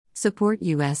Support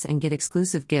US and get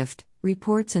exclusive gift,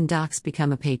 reports and docs.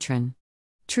 Become a patron.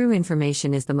 True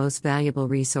information is the most valuable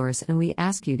resource and we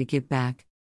ask you to give back.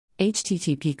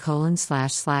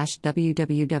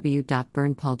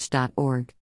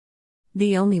 http://www.burnpulch.org.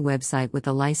 The only website with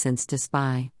a license to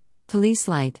spy. Police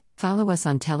Light. Follow us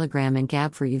on Telegram and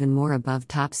Gab for even more above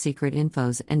top secret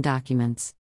infos and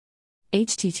documents.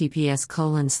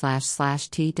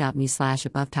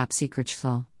 https://t.me/above top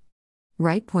secretful.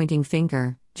 Right pointing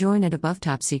finger. Join at above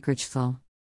top secretful.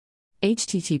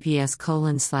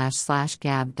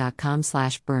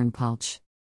 https://gab.com/burnpulch.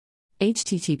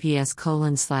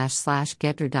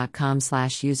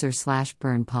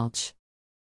 https://getter.com/user/burnpulch.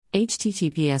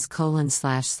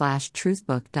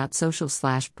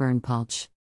 https://truthbook.social/burnpulch.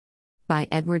 By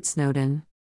Edward Snowden.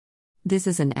 This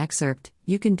is an excerpt.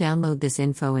 You can download this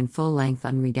info in full length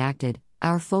unredacted,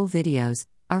 our full videos,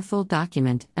 our full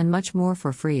document, and much more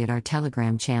for free at our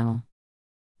Telegram channel.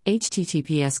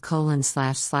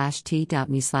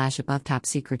 https://t.me/above top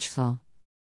secretful.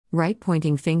 Right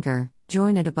pointing finger.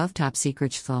 Join at above top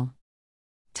secretful.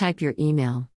 Type your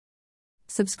email.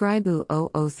 Subscribe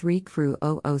 003 crew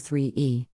 003e.